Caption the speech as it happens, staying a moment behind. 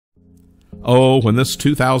Oh, when this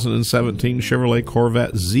 2017 Chevrolet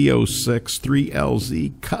Corvette Z06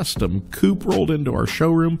 3LZ Custom Coupe rolled into our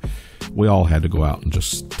showroom, we all had to go out and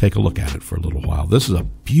just take a look at it for a little while. This is a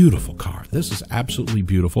beautiful car. This is absolutely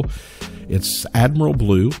beautiful. It's Admiral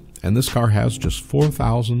Blue, and this car has just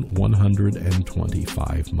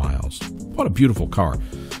 4,125 miles. What a beautiful car.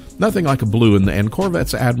 Nothing like a blue, and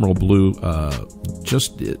Corvette's Admiral Blue,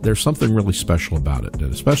 there's something really special about it,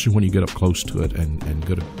 and especially when you get up close to it and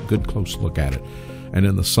get a good close look at it. And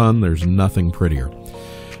in the sun, there's nothing prettier.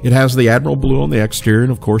 It has the Admiral Blue on the exterior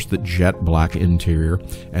and, of course, the jet black interior,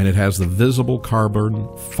 and it has the visible carbon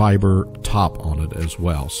fiber top on it as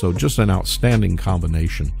well. So just an outstanding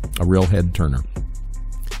combination, a real head turner.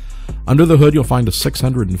 Under the hood, you'll find a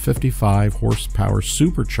 655 horsepower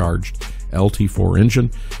supercharged LT4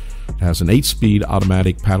 engine. It has an 8-speed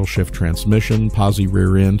automatic paddle shift transmission, posi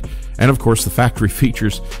rear end, and of course the factory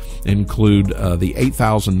features include the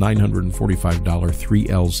 $8,945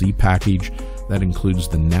 3LZ package. That includes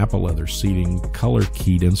the Napa leather seating, color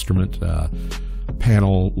keyed instrument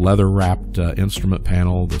panel, leather wrapped instrument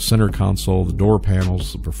panel, the center console, the door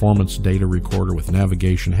panels, the performance data recorder with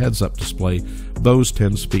navigation, heads up display, Bose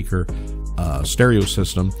 10 speaker stereo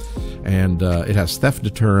system, and it has theft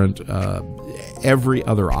deterrent. Every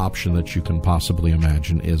other option that you can possibly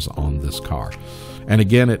imagine is on this car. And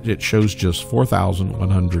again, it shows just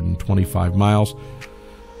 4,125 miles,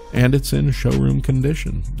 and it's in showroom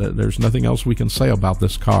condition. There's nothing else we can say about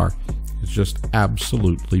this car. It's just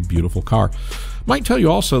absolutely beautiful car. Might tell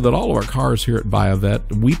you also that all of our cars here at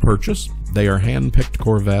Buy-A-Vet we purchase. They are hand-picked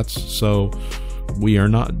Corvettes, so we are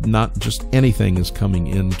not just anything is coming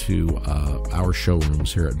into our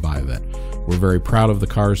showrooms here at Buy-A-Vet. We're very proud of the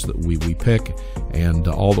cars that we pick, and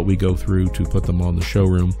all that we go through to put them on the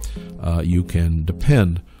showroom. You can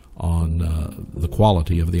depend on the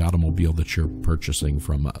quality of the automobile that you're purchasing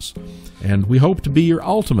from us. And we hope to be your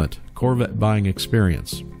ultimate Corvette buying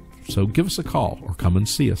experience. So give us a call or come and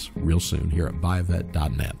see us real soon here at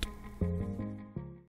buyavet.net.